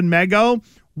Jones and Mego,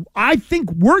 I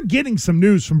think we're getting some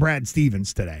news from Brad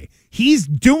Stevens today. He's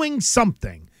doing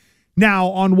something. Now,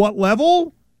 on what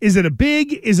level? Is it a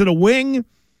big? Is it a wing?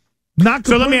 Not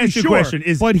so let me ask you a question.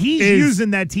 But he's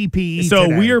using that TPE So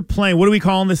today. we are playing, what are we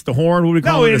calling this? The horn? What are we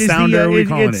calling it? The sounder? What are we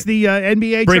calling it's the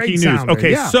NBA breaking trade news. sounder.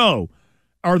 Okay, Yeah. so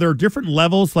are there different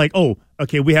levels?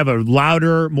 We have a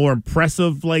louder, more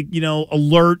impressive,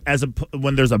 alert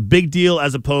when there's a big deal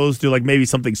as opposed to maybe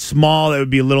something small that would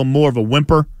be a little more of a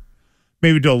whimper?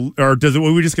 Maybe, are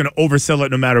we just going to oversell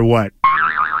it no matter what?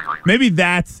 Maybe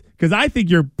that's, because I think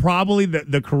you're probably,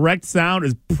 the correct sound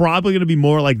is probably going to be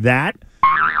more like that,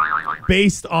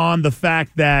 based on the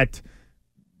fact that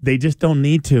they just don't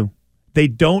need to. They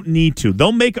don't need to.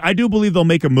 I do believe they'll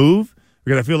make a move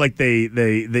because I feel like they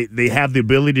have the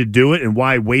ability to do it, and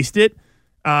why waste it?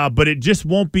 But it just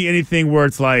won't be anything where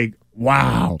it's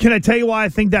wow. Can I tell you why I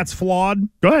think that's flawed?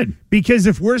 Go ahead. Because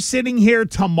if we're sitting here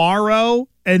tomorrow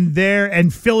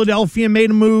and Philadelphia made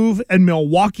a move and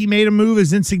Milwaukee made a move,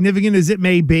 as insignificant as it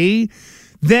may be,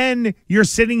 then you're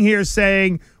sitting here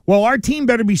saying, well, our team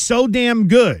better be so damn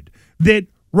good that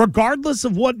regardless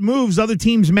of what moves other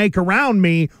teams make around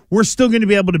me, we're still going to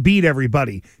be able to beat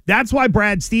everybody. That's why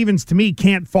Brad Stevens, to me,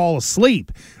 can't fall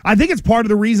asleep. I think it's part of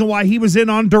the reason why he was in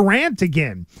on Durant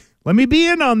again. Let me be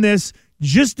in on this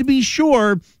just to be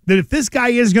sure that if this guy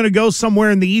is going to go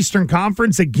somewhere in the Eastern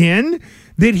Conference again,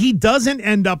 that he doesn't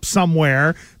end up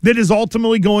somewhere that is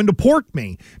ultimately going to pork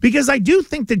me. Because I do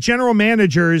think that general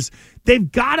managers,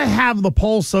 they've got to have the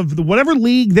pulse of whatever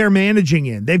league they're managing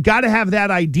in. They've got to have that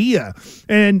idea.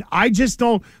 And I just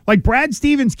don't, Brad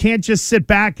Stevens can't just sit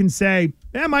back and say,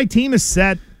 my team is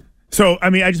set. So,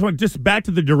 I just want just back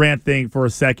to the Durant thing for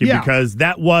a second, because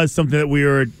that was something that we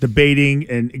were debating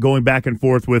and going back and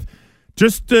forth with.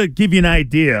 Just to give you an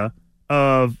idea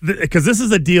of, because this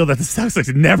is a deal that the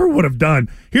Celtics never would have done.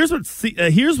 Here's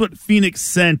what Phoenix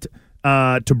sent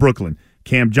to Brooklyn: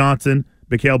 Cam Johnson,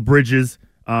 Mikal Bridges,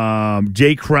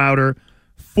 Jay Crowder,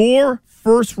 4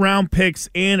 first-round picks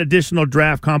and additional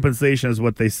draft compensation is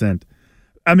what they sent.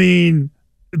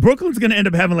 Brooklyn's going to end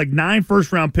up having 9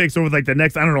 first-round picks over the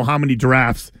next, I don't know how many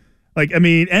drafts.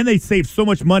 And they saved so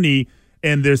much money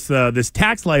in this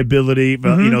tax liability,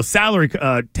 salary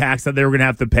tax that they were going to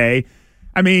have to pay.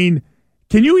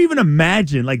 Can you even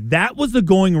imagine? That was the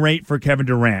going rate for Kevin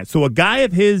Durant. So a guy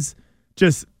of his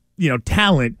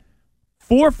talent,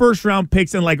 4 first-round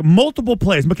picks and multiple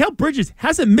plays. Mikal Bridges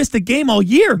hasn't missed a game all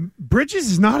year. Bridges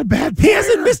is not a bad player. He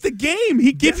hasn't missed a game.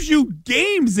 He gives you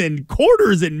games and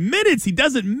quarters and minutes. He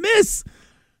doesn't miss.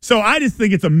 So I just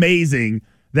think it's amazing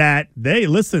that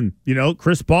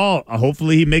Chris Paul,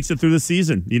 hopefully he makes it through the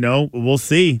season. We'll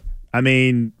see.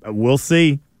 We'll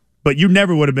see. But you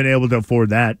never would have been able to afford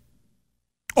that.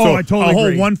 Oh, I totally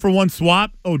agree. A whole 1-for-1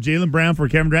 swap. Oh, Jaylen Brown for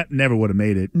Kevin Durant never would have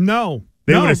made it. No.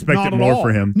 They would have expected more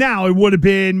for him. Now, it would have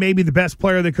been maybe the best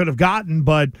player they could have gotten,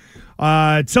 but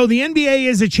so the NBA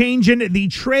is a change in the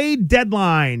trade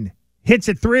deadline hits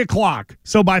at 3 o'clock.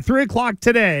 So by 3 o'clock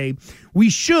today, we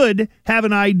should have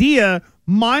an idea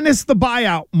minus the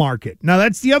buyout market. Now,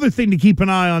 that's the other thing to keep an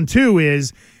eye on, too,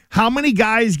 is how many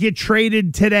guys get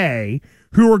traded today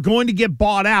who are going to get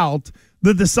bought out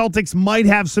that the Celtics might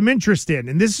have some interest in.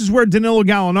 And this is where Danilo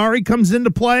Gallinari comes into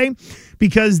play,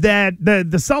 because the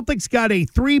Celtics got a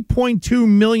 $3.2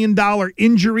 million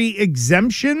injury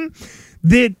exemption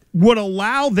that would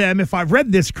allow them, if I've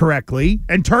read this correctly,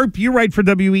 and Terp, you write for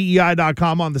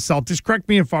WEEI.com on the Celtics, correct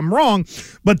me if I'm wrong,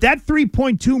 but that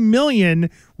 $3.2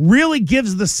 million really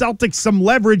gives the Celtics some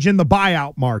leverage in the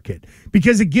buyout market,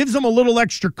 because it gives them a little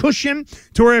extra cushion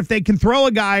to where if they can throw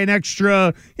a guy an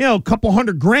extra, couple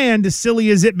 $100,000, as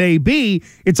silly as it may be,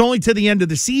 it's only to the end of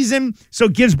the season, so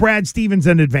it gives Brad Stevens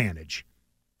an advantage.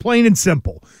 Plain and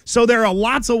simple. So there are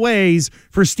lots of ways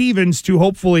for Stevens to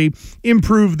hopefully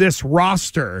improve this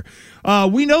roster.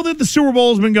 We know that the Super Bowl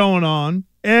has been going on.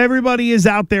 Everybody is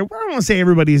out there. Well, I don't want to say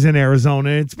everybody's in Arizona.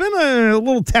 It's been a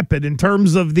little tepid in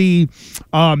terms of the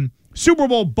Super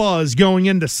Bowl buzz going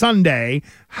into Sunday.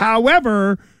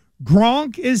 However,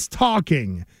 Gronk is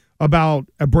talking about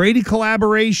a Brady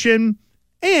collaboration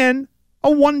and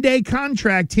a one-day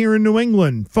contract here in New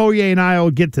England. Foyer and I will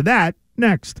get to that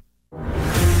next.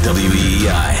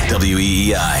 WEEI,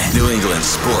 New England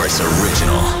Sports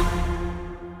Original.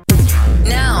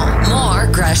 Now, more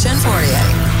Gresh and Fourier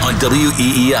On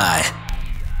WEEI.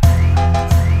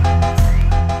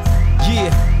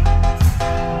 Yeah.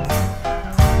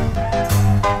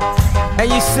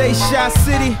 And you say Shot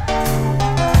City?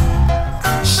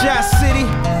 Shot City?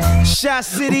 Shot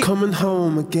City? I'm coming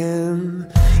home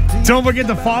again. Don't forget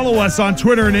to follow us on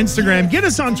Twitter and Instagram. Get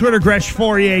us on Twitter, Gresh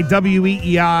Fourier,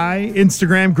 WEEI.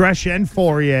 Instagram, Gresh and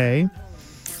Fourier.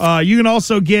 You can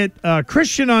also get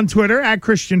Christian on Twitter, at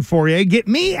Christian Fourier. Get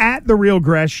me at The Real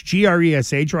Gresh,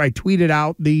 GRESH, where I tweeted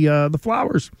out the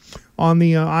flowers on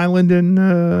the island in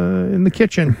the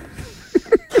kitchen.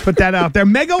 Put that out there.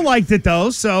 Mego liked it, though.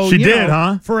 So she did,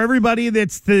 huh? For everybody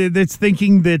that's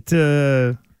thinking that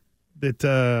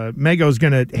Mego's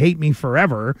going to hate me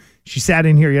forever. She sat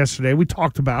in here yesterday. We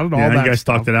talked about it. All that. You guys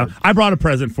talked it out. I brought a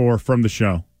present from the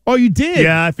show. Oh, you did?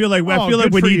 Yeah, I feel like we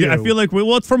need.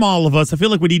 Well, it's from all of us. I feel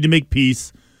like we need to make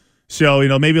peace. So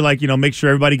maybe make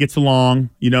sure everybody gets along.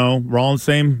 We're all in the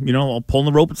same. All pulling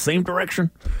the rope in the same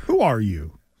direction. Who are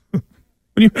you? What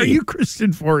do you mean? Are you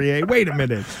Christian Fourier? Wait a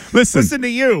minute. Listen to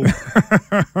you.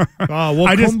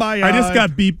 I just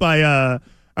got beat by.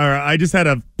 I just had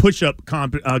a push-up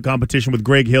competition with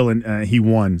Greg Hill, and he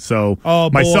won. So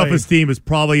my self-esteem is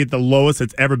probably at the lowest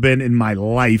it's ever been in my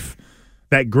life.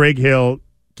 That Greg Hill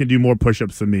can do more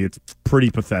push-ups than me. It's pretty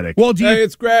pathetic. Well,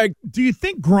 it's Greg. Do you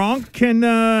think Gronk can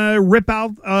rip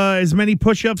out as many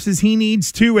push-ups as he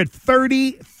needs to at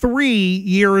 33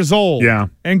 years old? Yeah.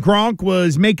 And Gronk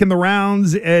was making the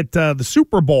rounds at the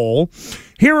Super Bowl.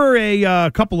 Here are a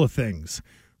couple of things.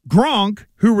 Gronk,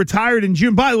 who retired in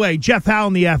June. By the way, Jeff Howe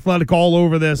and The Athletic all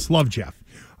over this. Love Jeff.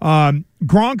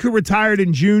 Gronk, who retired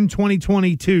in June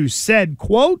 2022, said,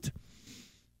 quote,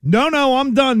 No,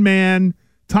 I'm done, man.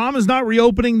 Tom is not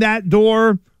reopening that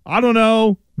door. I don't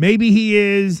know. Maybe he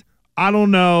is. I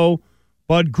don't know.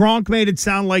 But Gronk made it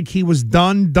sound like he was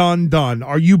done.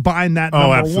 Are you buying that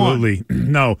number absolutely.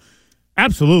 one? No,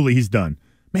 absolutely he's done.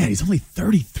 Man, he's only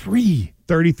 33.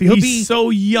 33. He's so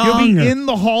young. He'll be in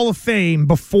the Hall of Fame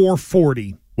before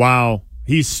 40. Wow.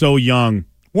 He's so young.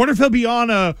 Wonder if he'll be on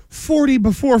a 40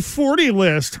 before 40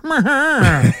 list.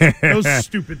 Those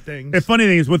stupid things. The funny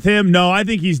thing is with him, no, I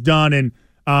think he's done. And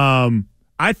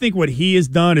I think what he has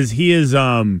done is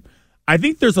I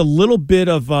think there's a little bit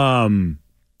of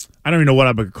I don't even know what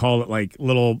I would call it,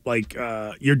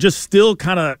 you're just still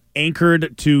kind of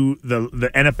anchored to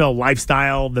the NFL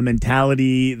lifestyle, the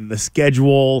mentality, the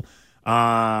schedule.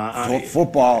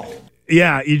 Football.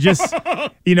 Yeah, you just,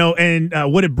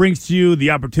 and what it brings to you, the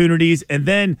opportunities. And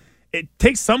then it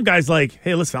takes some guys like,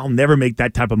 hey, listen, I'll never make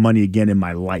that type of money again in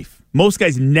my life. Most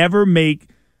guys never make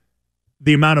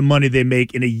the amount of money they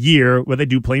make in a year where they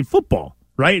do playing football,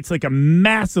 right? It's like a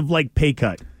massive pay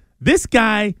cut. This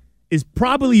guy is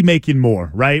probably making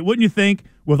more, right? Wouldn't you think?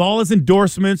 With all his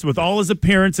endorsements, with all his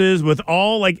appearances, with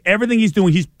all everything he's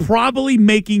doing, he's probably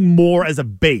making more as a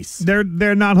base.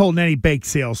 They're not holding any bake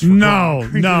sales for No.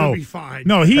 He'll be fine.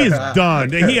 No, he is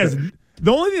done. He has.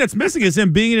 The only thing that's missing is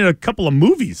him being in a couple of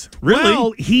movies. Really?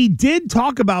 Well, he did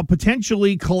talk about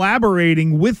potentially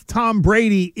collaborating with Tom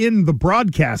Brady in the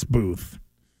broadcast booth.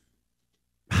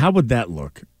 How would that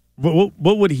look?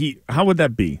 What would he? How would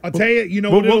that be? I'll tell you.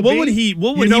 What would he?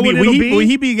 What would he be? Will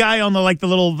he be a guy on the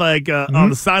little on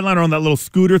the sideline or on that little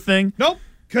scooter thing? Nope.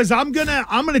 Because I'm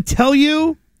gonna tell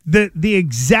you the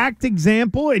exact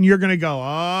example, and you're going to go,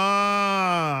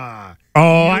 hold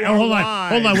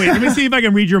on, wait. Let me see if I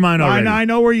can read your mind already. I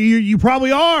know where you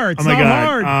probably are. It's not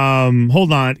hard.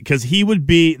 Hold on, because he would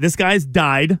be. This guy's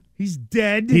died. He's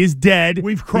dead. He's dead.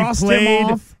 We've crossed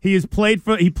him off. He played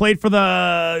for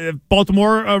the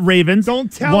Baltimore Ravens.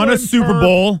 Don't tell won him, a Super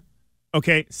Bowl.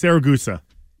 Okay, Saragusa.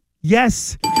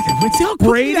 Yes. Let's see how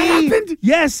quickly that happened.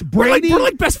 Yes, Brady. We're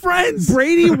like best friends.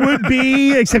 Brady would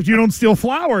be, except you don't steal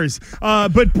flowers.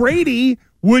 But Brady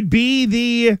would be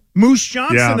the Moose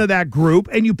Johnson of that group,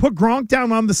 and you put Gronk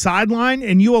down on the sideline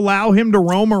and you allow him to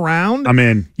roam around. I'm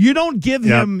in. You don't give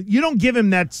him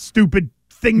that stupid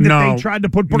thing that they tried to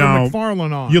put Booger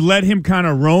McFarland on. You let him kind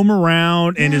of roam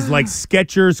around in his like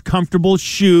Skechers comfortable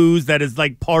shoes. That is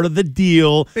like part of the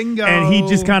deal. Bingo. And he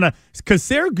just kind of, because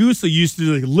Saragusa used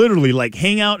to literally like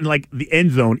hang out in like the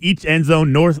end zone, each end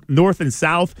zone, north and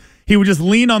south. He would just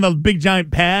lean on the big giant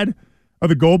pad of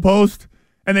the goalpost,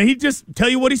 and then he'd just tell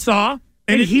you what he saw.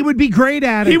 And he would be great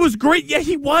at it. He was great. Yeah,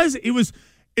 he was.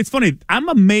 It's funny. I'm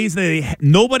amazed that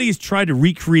nobody's tried to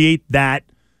recreate that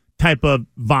type of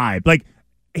vibe. Like,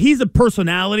 he's a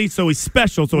personality, so he's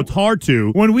special, so it's hard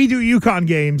to. When we do UConn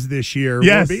games this year,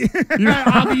 yes,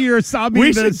 I'll be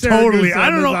we should totally. I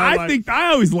don't know. I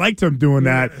always liked him doing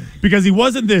that because he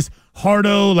wasn't this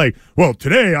hardo. Like, well,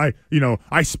 today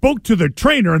I spoke to the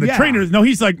trainer, and the trainer. No,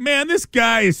 he's like, man, this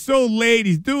guy is so late.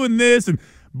 He's doing this, and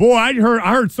boy, I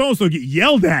heard so and so get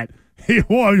yelled at.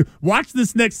 Watch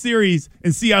this next series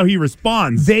and see how he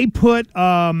responds. They put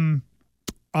if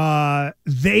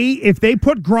they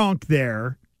put Gronk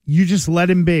there, you just let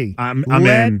him be. I'm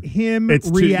let in. him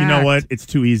react. You know what? It's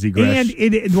too easy, Gresh.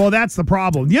 And that's the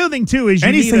problem. The other thing too is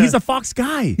he's a Fox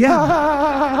guy.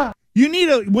 Yeah.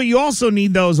 What you also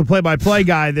need though is a play-by-play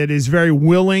guy that is very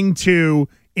willing to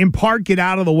in part get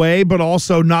out of the way, but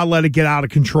also not let it get out of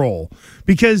control.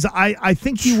 Because I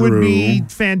think he would be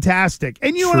fantastic.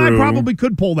 And you and I probably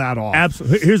could pull that off.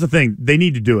 Absolutely. Here's the thing. They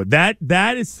need to do it.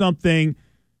 That is something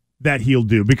that he'll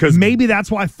do. Because maybe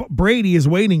that's why Brady is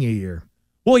waiting a year.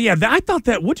 Well, yeah, I thought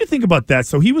that. What'd you think about that?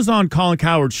 So he was on Colin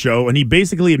Cowherd's show, and he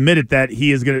basically admitted that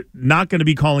he is not going to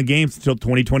be calling games until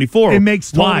 2024. It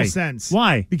makes total sense.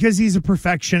 Why? Because he's a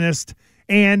perfectionist,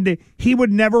 and he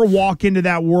would never walk into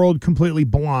that world completely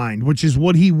blind, which is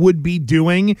what he would be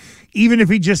doing, even if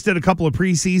he just did a couple of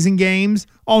preseason games.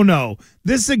 Oh, no.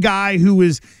 This is a guy who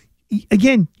is...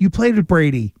 Again, you played with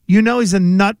Brady. You know he's a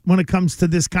nut when it comes to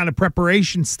this kind of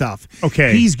preparation stuff.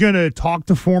 Okay. He's going to talk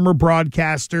to former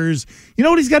broadcasters. You know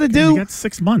what he's got to do? He got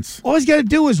 6 months. All he's got to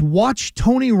do is watch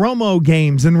Tony Romo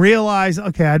games and realize,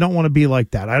 okay, I don't want to be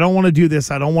like that. I don't want to do this.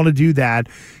 I don't want to do that.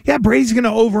 Yeah, Brady's going to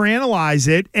overanalyze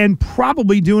it and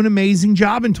probably do an amazing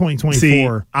job in 2024. See,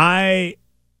 I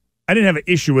didn't have an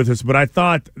issue with this, but I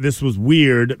thought this was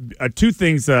weird. Two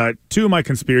things, two of my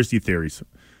conspiracy theories.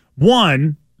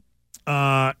 One...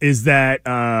 is that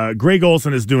Greg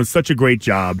Olsen is doing such a great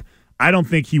job. I don't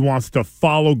think he wants to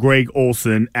follow Greg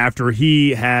Olsen after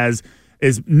he is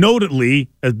considered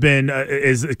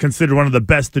one of the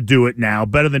best to do it now,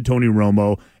 better than Tony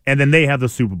Romo, and then they have the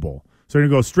Super Bowl. So they're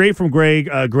going to go straight from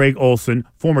Greg Olsen,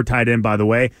 former tight end, by the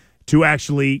way, to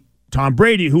actually Tom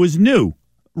Brady, who is new,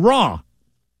 raw,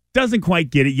 doesn't quite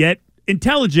get it yet,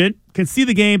 intelligent, can see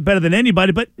the game better than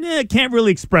anybody, but can't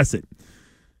really express it.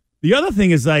 The other thing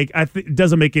is, it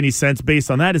doesn't make any sense based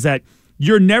on that, is that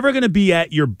you're never going to be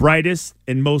at your brightest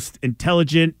and most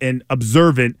intelligent and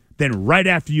observant than right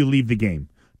after you leave the game.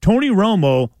 Tony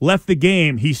Romo left the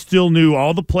game. He still knew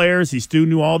all the players. He still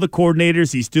knew all the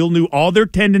coordinators. He still knew all their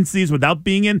tendencies without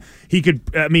being in.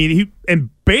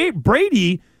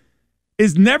 Brady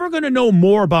is never going to know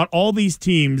more about all these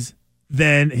teams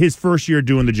than his first year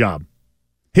doing the job.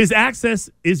 His access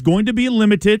is going to be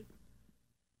limited.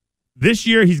 This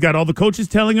year, he's got all the coaches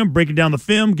telling him, breaking down the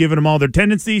film, giving him all their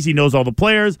tendencies. He knows all the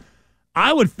players.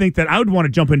 I would think that I would want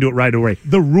to jump into it right away.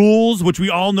 The rules, which we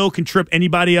all know can trip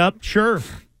anybody up. Sure.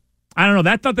 I don't know.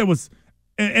 I thought that was,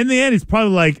 in the end, it's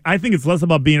probably I think it's less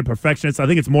about being a perfectionist. I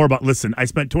think it's more about, listen, I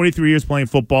spent 23 years playing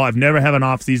football. I've never had an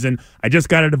off season. I just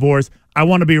got a divorce. I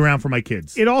want to be around for my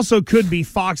kids. It also could be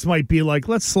Fox might be like,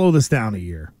 let's slow this down a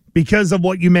year. Because of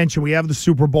what you mentioned, we have the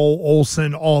Super Bowl,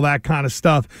 Olsen, all that kind of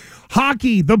stuff.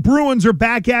 Hockey, the Bruins are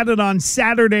back at it on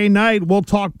Saturday night. We'll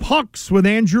talk pucks with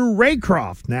Andrew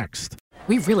Raycroft next.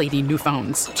 We really need new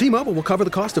phones. T-Mobile will cover the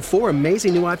cost of 4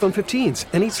 amazing new iPhone 15s,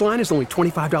 and each line is only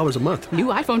 $25 a month. New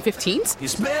iPhone 15s?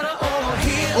 It's better over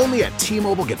here. Only at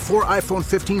T-Mobile, get 4 iPhone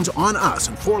 15s on us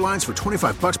and 4 lines for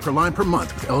 $25 per line per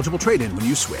month with eligible trade-in when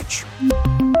you switch.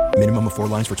 Minimum of 4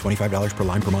 lines for $25 per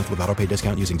line per month with autopay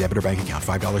discount using debit or bank account.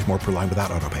 $5 more per line without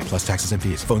autopay, plus taxes and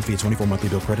fees. Phone fee at 24 monthly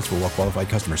bill credits for well-qualified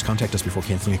customers. Contact us before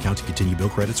canceling account to continue bill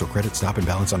credits or credit stop and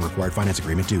balance on required finance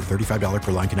agreement due. $35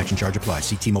 per line connection charge applies.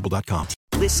 See T-Mobile.com.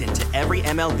 Listen to every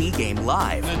MLB game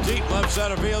live. In the deep left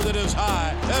center field, it is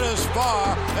high, it is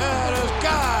far, it is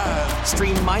gone.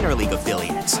 Stream minor league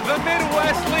affiliates. The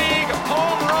Midwest League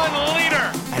home run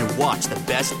leader. And watch the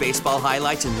best baseball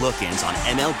highlights and look-ins on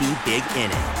MLB Big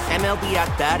Inning. MLB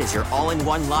At Bat is your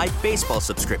all-in-one live baseball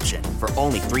subscription for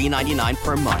only $3.99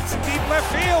 per month. Deep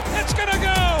left field, it's gonna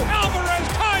go. Alvarez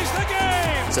ties the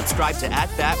game. Subscribe to At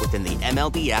Bat within the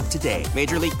MLB app today.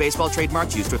 Major League Baseball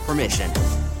trademarks used with permission.